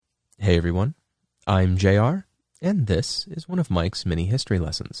Hey everyone, I'm JR, and this is one of Mike's mini history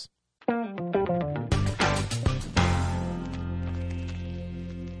lessons.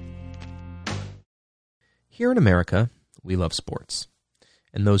 Here in America, we love sports,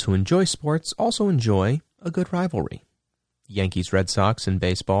 and those who enjoy sports also enjoy a good rivalry. Yankees-Red Sox in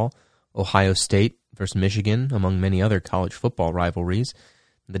baseball, Ohio State versus Michigan, among many other college football rivalries,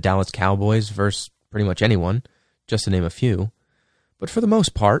 the Dallas Cowboys versus pretty much anyone, just to name a few. But for the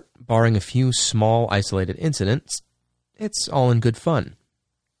most part, barring a few small isolated incidents, it's all in good fun.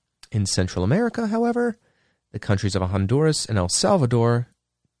 In Central America, however, the countries of Honduras and El Salvador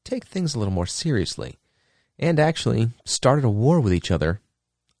take things a little more seriously, and actually started a war with each other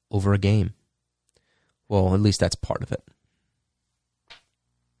over a game. Well, at least that's part of it.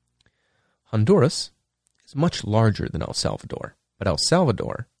 Honduras is much larger than El Salvador, but El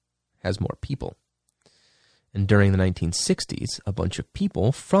Salvador has more people. And during the 1960s, a bunch of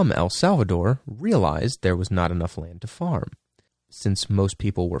people from El Salvador realized there was not enough land to farm. Since most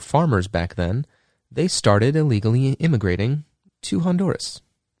people were farmers back then, they started illegally immigrating to Honduras.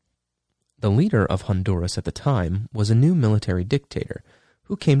 The leader of Honduras at the time was a new military dictator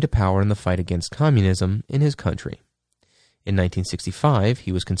who came to power in the fight against communism in his country. In 1965,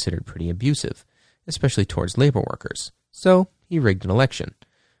 he was considered pretty abusive, especially towards labor workers, so he rigged an election,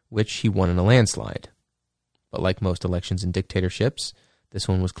 which he won in a landslide. But like most elections in dictatorships, this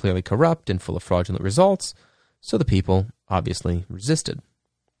one was clearly corrupt and full of fraudulent results, so the people obviously resisted.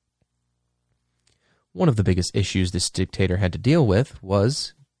 One of the biggest issues this dictator had to deal with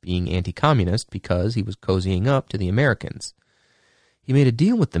was being anti-communist because he was cozying up to the Americans. He made a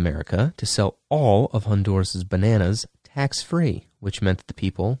deal with America to sell all of Honduras's bananas tax-free, which meant that the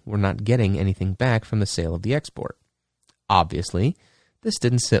people were not getting anything back from the sale of the export. Obviously, this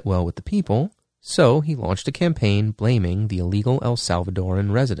didn't sit well with the people, so he launched a campaign blaming the illegal El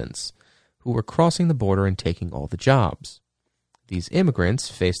Salvadoran residents, who were crossing the border and taking all the jobs. These immigrants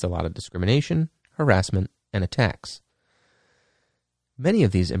faced a lot of discrimination, harassment, and attacks. Many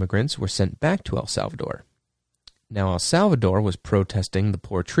of these immigrants were sent back to El Salvador. Now, El Salvador was protesting the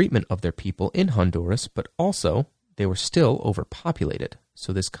poor treatment of their people in Honduras, but also they were still overpopulated,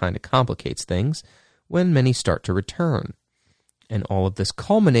 so this kind of complicates things when many start to return. And all of this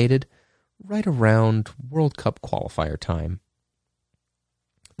culminated right around World Cup qualifier time.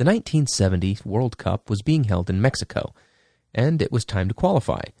 The 1970 World Cup was being held in Mexico, and it was time to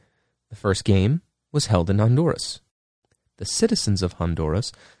qualify. The first game was held in Honduras. The citizens of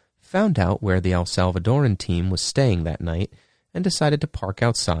Honduras found out where the El Salvadoran team was staying that night and decided to park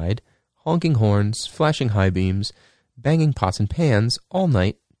outside, honking horns, flashing high beams, banging pots and pans all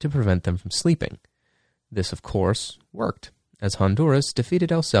night to prevent them from sleeping. This, of course, worked, as Honduras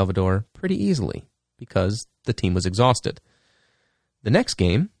defeated El Salvador pretty easily because the team was exhausted. The next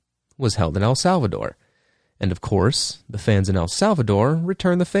game was held in El Salvador, and of course, the fans in El Salvador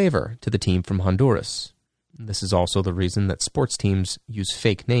returned the favor to the team from Honduras. This is also the reason that sports teams use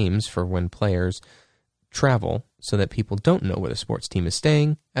fake names for when players travel so that people don't know where the sports team is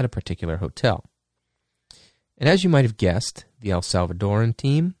staying at a particular hotel. And as you might have guessed, the El Salvadoran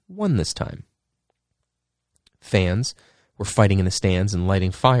team won this time. Fans were fighting in the stands and lighting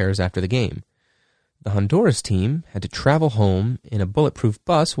fires after the game. The Honduras team had to travel home in a bulletproof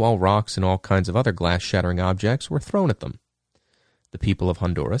bus while rocks and all kinds of other glass-shattering objects were thrown at them. The people of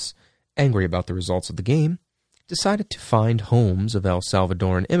Honduras, angry about the results of the game, decided to find homes of El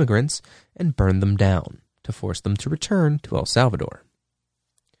Salvadoran immigrants and burn them down to force them to return to El Salvador.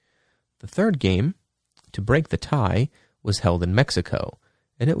 The third game, to break the tie, was held in Mexico,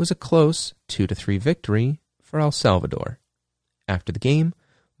 and it was a close 2-3 victory for El Salvador. After the game,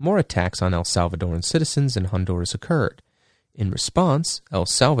 more attacks on El Salvadoran citizens in Honduras occurred. In response, El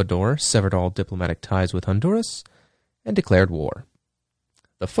Salvador severed all diplomatic ties with Honduras and declared war.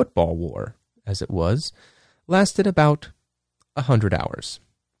 The football war, as it was, lasted about 100 hours.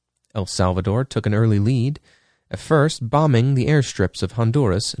 El Salvador took an early lead, at first bombing the airstrips of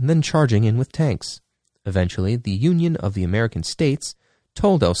Honduras and then charging in with tanks. Eventually, the Union of the American States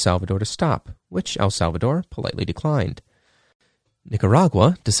told El Salvador to stop, which El Salvador politely declined.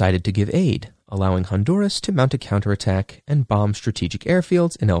 Nicaragua decided to give aid, allowing Honduras to mount a counterattack and bomb strategic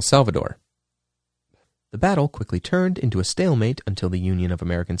airfields in El Salvador. The battle quickly turned into a stalemate until the Union of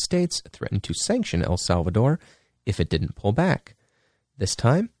American States threatened to sanction El Salvador if it didn't pull back. This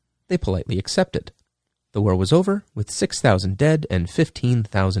time, they politely accepted. The war was over, with 6,000 dead and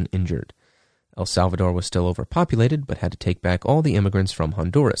 15,000 injured. El Salvador was still overpopulated, but had to take back all the immigrants from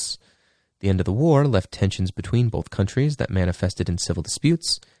Honduras. The end of the war left tensions between both countries that manifested in civil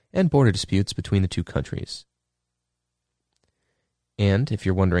disputes and border disputes between the two countries. And if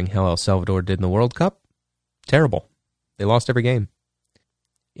you're wondering how El Salvador did in the World Cup, terrible. They lost every game.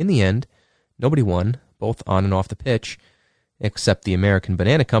 In the end, nobody won, both on and off the pitch, except the American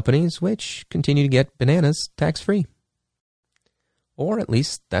banana companies, which continue to get bananas tax-free. Or at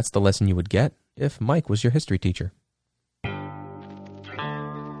least that's the lesson you would get if Mike was your history teacher.